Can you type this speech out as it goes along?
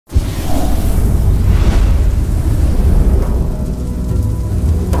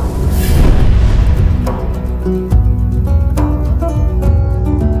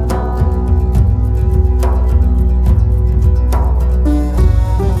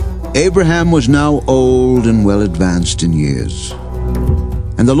Abraham was now old and well advanced in years,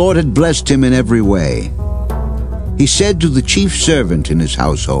 and the Lord had blessed him in every way. He said to the chief servant in his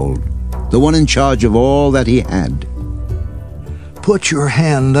household, the one in charge of all that he had, "Put your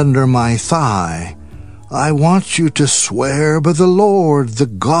hand under my thigh. I want you to swear by the Lord, the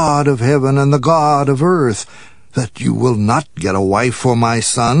God of heaven and the God of earth, that you will not get a wife for my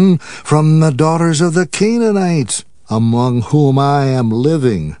son from the daughters of the Canaanites, among whom I am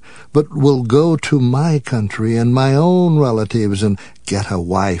living, but will go to my country and my own relatives and get a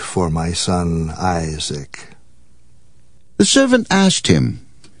wife for my son Isaac." The servant asked him,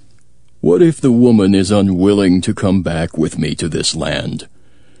 "What if the woman is unwilling to come back with me to this land?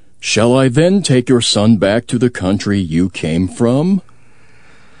 Shall I then take your son back to the country you came from?"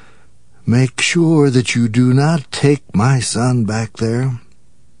 "Make sure that you do not take my son back there.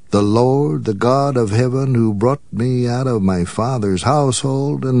 The Lord, the God of heaven, who brought me out of my father's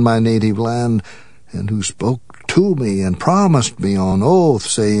household and my native land, and who spoke to me and promised me on oath,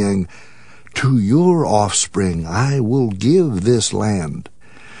 saying, 'To your offspring I will give this land,'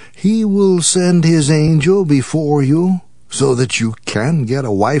 He will send His angel before you, so that you can get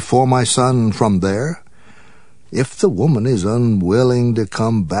a wife for my son from there. If the woman is unwilling to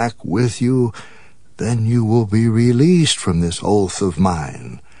come back with you, then you will be released from this oath of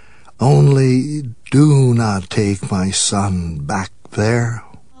mine. Only do not take my son back there."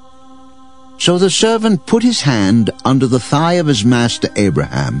 So the servant put his hand under the thigh of his master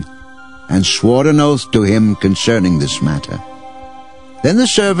Abraham, and swore an oath to him concerning this matter. Then the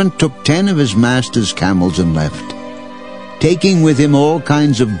servant took 10 of his master's camels and left, taking with him all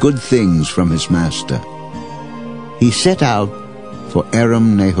kinds of good things from his master. He set out for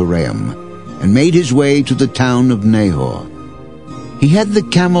Aram Naharaim, and made his way to the town of Nahor. He had the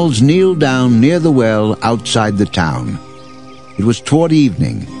camels kneel down near the well outside the town. It was toward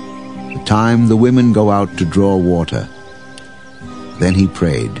evening, the time the women go out to draw water. Then he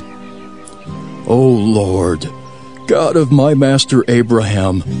prayed, "O Lord, God of my master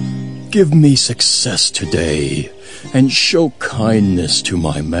Abraham, give me success today, and show kindness to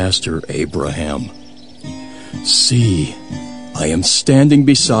my master Abraham. See, I am standing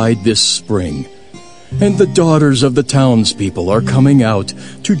beside this spring, and the daughters of the townspeople are coming out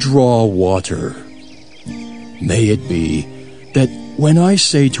to draw water. May it be that when I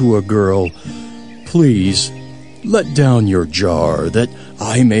say to a girl, 'Please, let down your jar that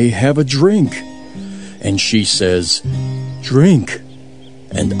I may have a drink,' and she says, 'Drink,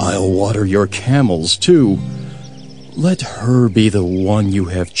 and I'll water your camels too,' let her be the one you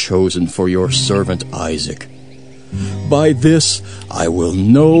have chosen for your servant Isaac. By this I will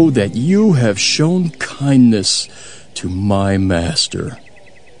know that you have shown kindness to my master."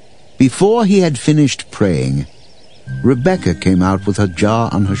 Before he had finished praying, Rebekah came out with her jar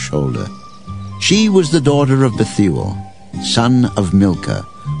on her shoulder. She was the daughter of Bethuel, son of Milcah,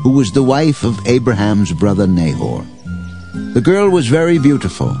 who was the wife of Abraham's brother Nahor. The girl was very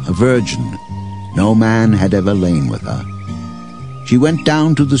beautiful, a virgin. No man had ever lain with her. She went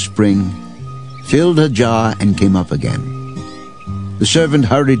down to the spring, filled her jar, and came up again. The servant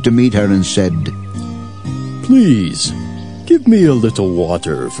hurried to meet her and said, "Please, give me a little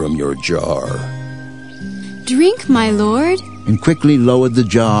water from your jar." "Drink, my lord," and quickly lowered the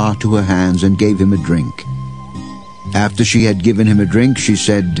jar to her hands and gave him a drink. After she had given him a drink, she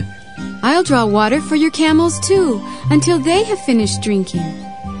said, "I'll draw water for your camels too, until they have finished drinking."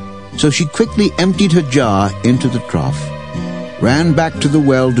 So she quickly emptied her jar into the trough, ran back to the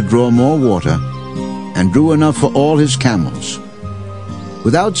well to draw more water, and drew enough for all his camels.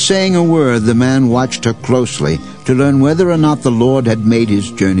 Without saying a word, the man watched her closely to learn whether or not the Lord had made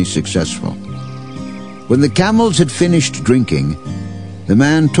his journey successful. When the camels had finished drinking, the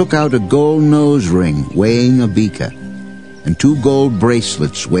man took out a gold nose ring weighing a beka, and 2 gold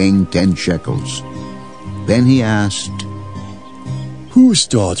bracelets weighing 10 shekels. Then he asked, "Whose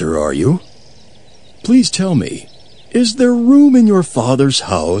daughter are you? Please tell me, is there room in your father's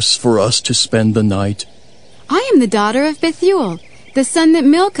house for us to spend the night?" "I am the daughter of Bethuel, the son that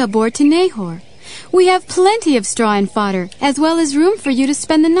Milcah bore to Nahor. We have plenty of straw and fodder, as well as room for you to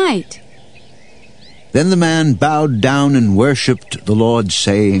spend the night." Then the man bowed down and worshipped the Lord,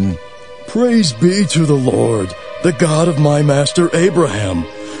 saying, "Praise be to the Lord, the God of my master Abraham,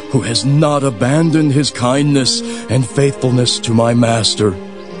 who has not abandoned his kindness and faithfulness to my master.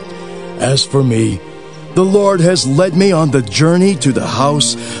 As for me, the Lord has led me on the journey to the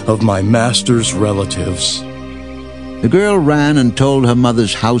house of my master's relatives." The girl ran and told her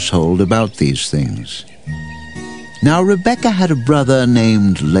mother's household about these things. Now Rebekah had a brother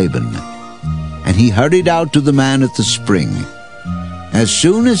named Laban, and he hurried out to the man at the spring. As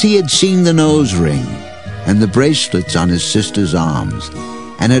soon as he had seen the nose ring and the bracelets on his sister's arms,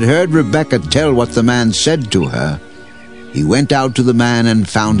 and had heard Rebekah tell what the man said to her, he went out to the man and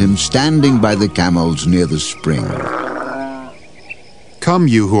found him standing by the camels near the spring. Come,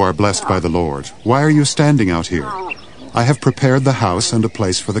 you who are blessed by the Lord. Why are you standing out here? I have prepared the house and a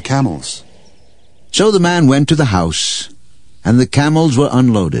place for the camels. So the man went to the house, and the camels were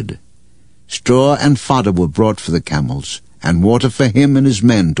unloaded. Straw and fodder were brought for the camels, and water for him and his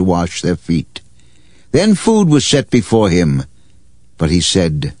men to wash their feet. Then food was set before him, but he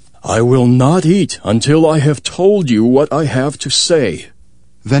said, I will not eat until I have told you what I have to say.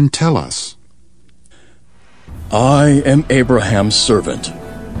 Then tell us. I am Abraham's servant.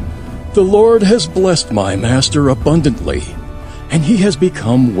 The Lord has blessed my master abundantly, and he has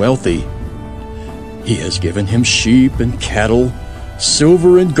become wealthy. He has given him sheep and cattle,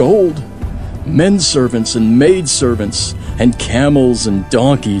 silver and gold, menservants and maidservants, and camels and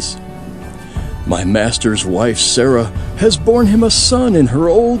donkeys. My master's wife Sarah has borne him a son in her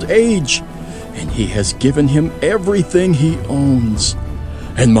old age, and he has given him everything he owns.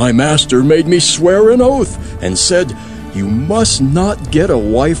 And my master made me swear an oath and said, You must not get a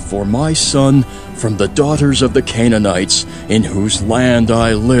wife for my son from the daughters of the Canaanites in whose land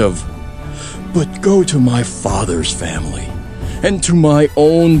I live, but go to my father's family and to my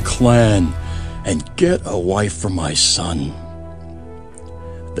own clan and get a wife for my son.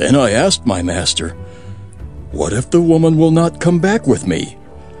 Then I asked my master, What if the woman will not come back with me?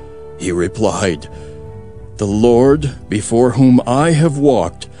 He replied, The Lord, before whom I have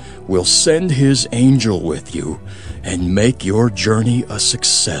walked, will send his angel with you and make your journey a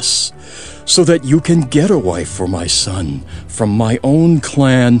success, so that you can get a wife for my son from my own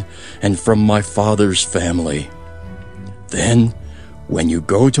clan and from my father's family. Then, when you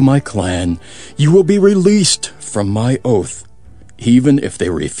go to my clan, you will be released from my oath. Even if they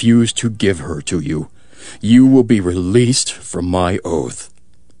refuse to give her to you, you will be released from my oath.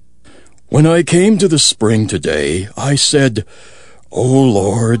 When I came to the spring today, I said, O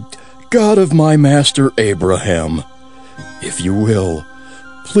Lord, God of my master Abraham, if you will,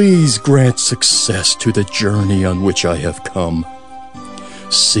 please grant success to the journey on which I have come.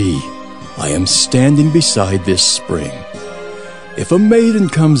 See, I am standing beside this spring. If a maiden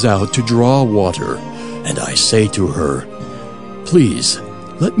comes out to draw water, and I say to her, Please,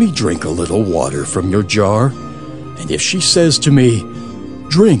 let me drink a little water from your jar, and if she says to me,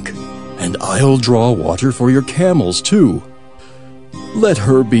 Drink, and I'll draw water for your camels too, let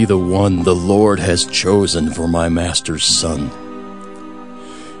her be the one the Lord has chosen for my master's son.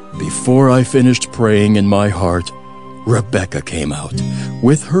 Before I finished praying in my heart, Rebekah came out,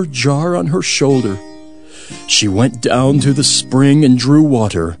 with her jar on her shoulder. She went down to the spring and drew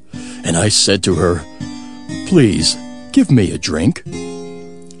water, and I said to her, Please, give me a drink.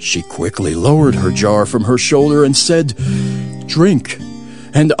 She quickly lowered her jar from her shoulder and said, Drink,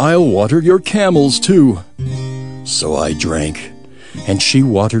 and I'll water your camels too. So I drank, and she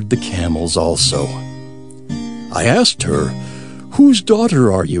watered the camels also. I asked her, Whose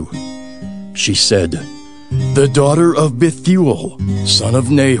daughter are you? She said, The daughter of Bethuel, son of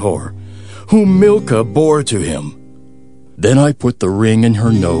Nahor, whom Milcah bore to him. Then I put the ring in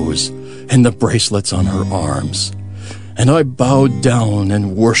her nose and the bracelets on her arms, and I bowed down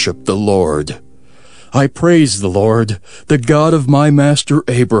and worshipped the Lord. I praised the Lord, the God of my master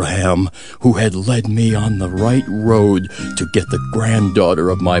Abraham, who had led me on the right road to get the granddaughter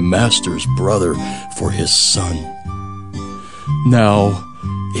of my master's brother for his son. Now,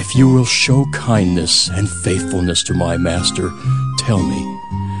 if you will show kindness and faithfulness to my master, tell me,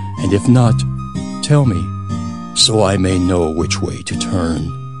 and if not, tell me, so I may know which way to turn.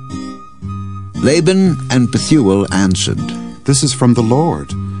 Laban and Bethuel answered, This is from the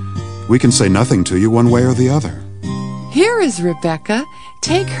Lord. We can say nothing to you one way or the other. Here is Rebekah.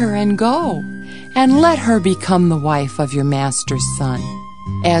 Take her and go, and let her become the wife of your master's son,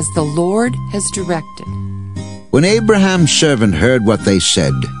 as the Lord has directed. When Abraham's servant heard what they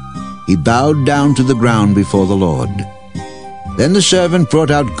said, he bowed down to the ground before the Lord. Then the servant brought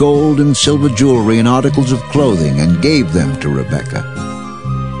out gold and silver jewelry and articles of clothing and gave them to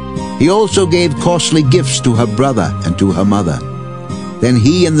Rebekah. He also gave costly gifts to her brother and to her mother. Then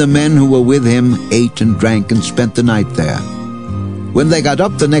he and the men who were with him ate and drank and spent the night there. When they got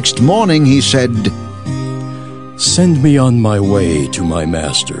up the next morning, he said, Send me on my way to my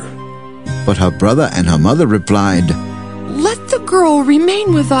master. But her brother and her mother replied, Let the girl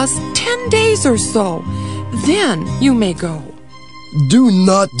remain with us 10 days or so. Then you may go. Do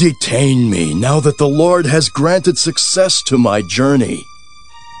not detain me now that the Lord has granted success to my journey.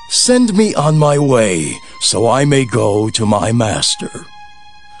 Send me on my way so I may go to my master.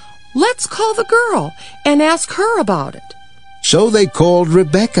 Let's call the girl and ask her about it." So they called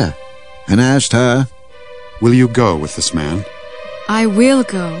Rebekah and asked her. Will you go with this man? "I will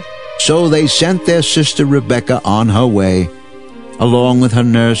go." So they sent their sister Rebekah on her way, along with her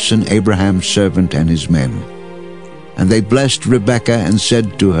nurse and Abraham's servant and his men. And they blessed Rebekah and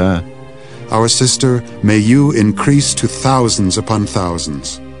said to her, Our sister, may you increase to thousands upon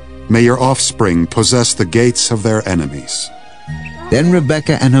thousands. May your offspring possess the gates of their enemies. Then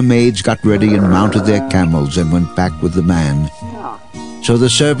Rebekah and her maids got ready and mounted their camels and went back with the man. So the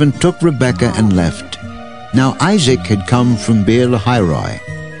servant took Rebekah and left. Now Isaac had come from Beer Lahai Roi,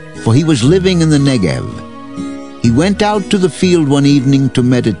 for he was living in the Negev. He went out to the field one evening to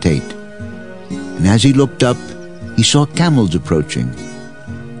meditate, and as he looked up, he saw camels approaching.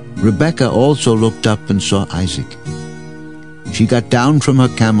 Rebekah also looked up and saw Isaac. She got down from her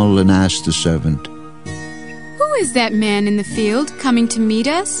camel and asked the servant, "Who is that man in the field coming to meet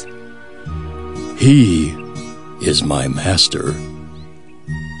us?" He is my master.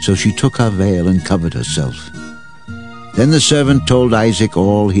 So she took her veil and covered herself. Then the servant told Isaac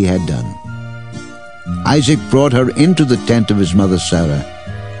all he had done. Isaac brought her into the tent of his mother Sarah,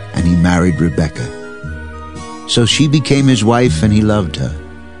 and he married Rebekah. So she became his wife, and he loved her.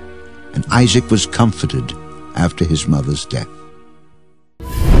 And Isaac was comforted after his mother's death.